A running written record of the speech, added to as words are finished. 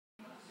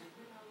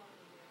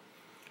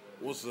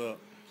What's up?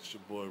 It's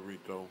your boy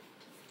Rico,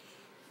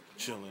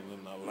 chilling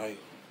in LA.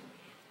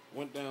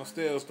 Went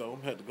downstairs though,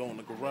 had to go in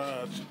the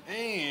garage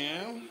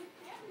and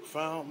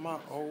found my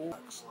old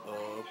box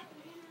of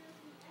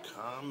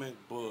comic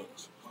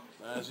books.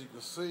 Now, as you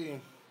can see,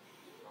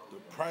 the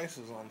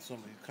prices on some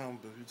of these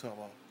comic books, you talking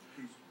about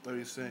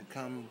 30-cent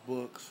comic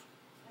books.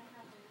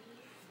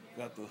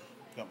 Got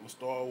my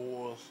Star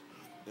Wars,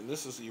 and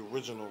this is the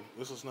original.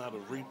 This is not a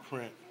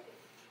reprint.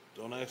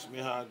 Don't ask me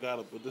how I got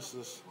it, but this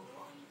is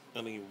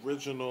an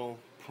original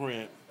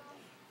print,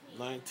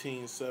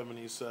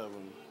 1977,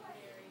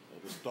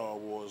 of the Star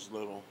Wars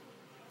little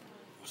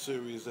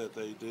series that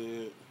they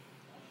did.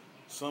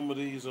 Some of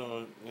these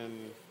are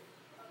in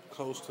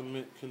close to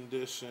mint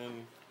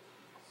condition,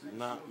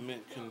 not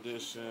mint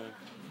condition.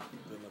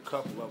 Then a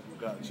couple of them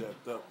got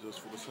jacked up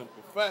just for the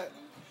simple fact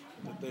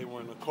that they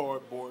were in a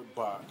cardboard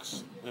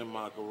box in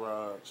my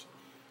garage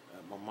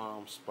at my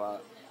mom's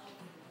spot,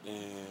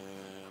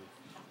 and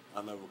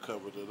I never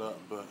covered it up.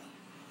 But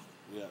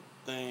we got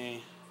Thing,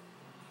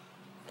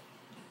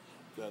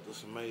 got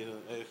this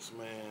amazing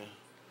X-Men,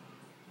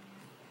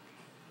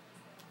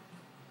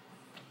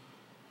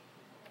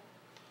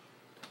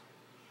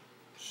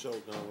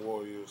 Shogun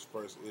Warriors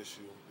first issue.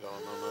 Y'all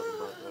know nothing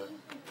about that.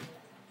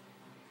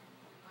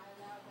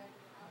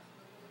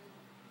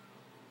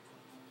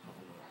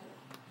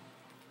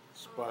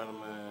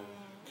 Spider-Man,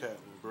 Captain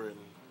Britain.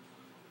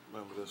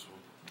 Remember this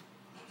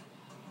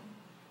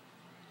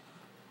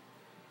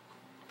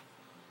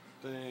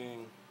one.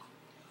 Thing,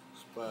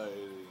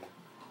 Spidey,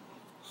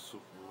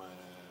 Superman,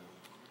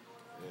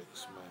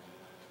 X-Men,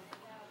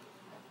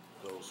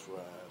 Ghost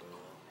Rider,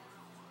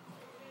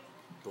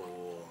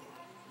 Thor,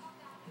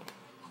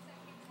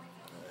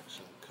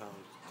 Action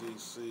Comics,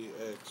 DC,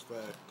 X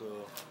Factor,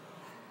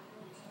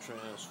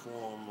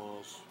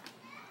 Transformers,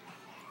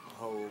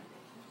 Hulk,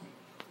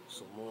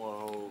 some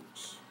more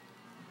Hulks,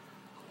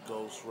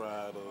 Ghost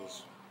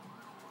Riders,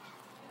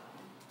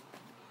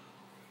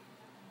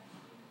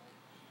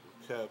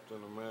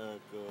 Captain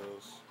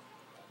Americas,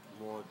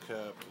 more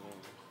Captain,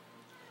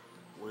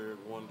 Weird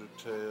Wonder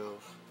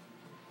Tales,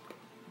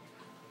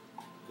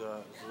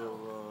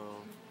 Godzilla,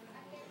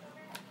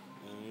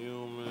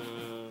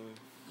 Inhuman,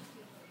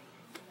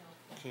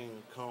 King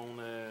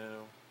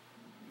Conan,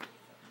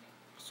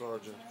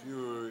 Sergeant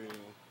Fury.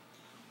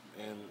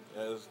 And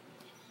as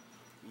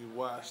you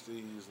watch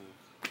these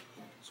and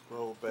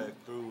scroll back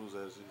through,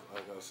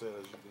 like I said,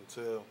 as you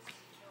can tell,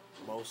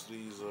 most of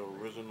these are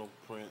original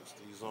prints.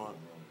 These aren't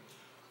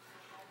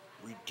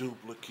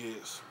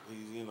reduplicates.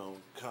 These,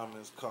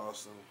 comics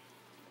costing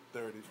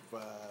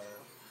 35,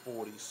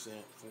 40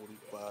 cent,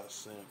 45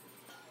 cent.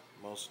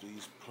 Most of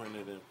these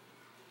printed in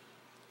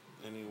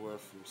anywhere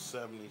from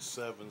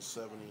 77,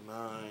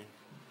 79,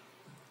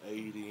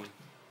 80.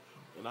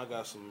 And I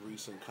got some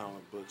recent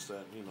comic books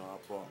that, I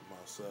bought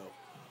myself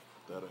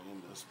that are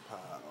in this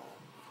pile.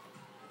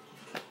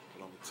 But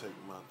I'm going to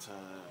take my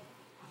time,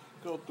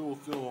 go through a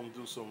few of them,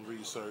 do some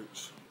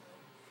research,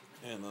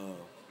 and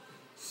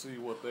see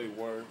what they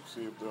worth,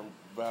 see if their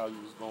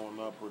value's going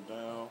up or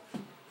down.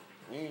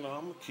 And,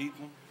 I'm going to keep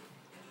them.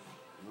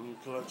 We can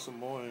collect some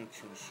more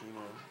interest,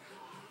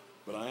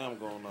 But I am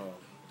going to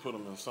put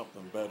them in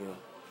something better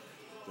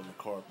than the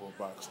cardboard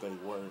box they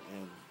were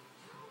in.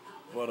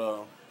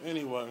 But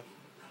anyway,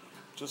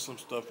 just some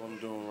stuff I'm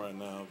doing right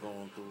now,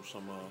 going through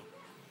some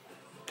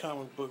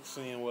comic books,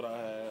 seeing what I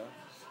have,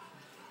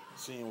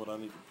 seeing what I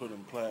need to put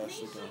in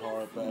plastic and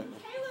hardback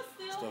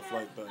and stuff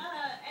like that.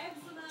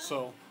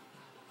 So,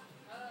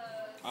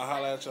 I'll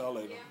holler at y'all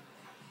later.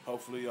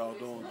 Hopefully y'all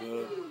doing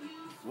good.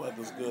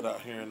 Weather's good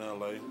out here in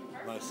LA,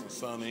 nice and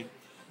sunny.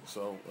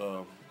 So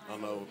I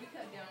know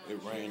it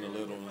rained a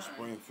little in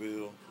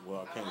Springfield.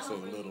 Well, I can't say a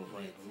little, it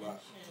rained a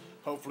lot.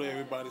 Hopefully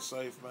everybody's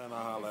safe, man.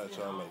 I'll holler at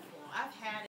y'all later.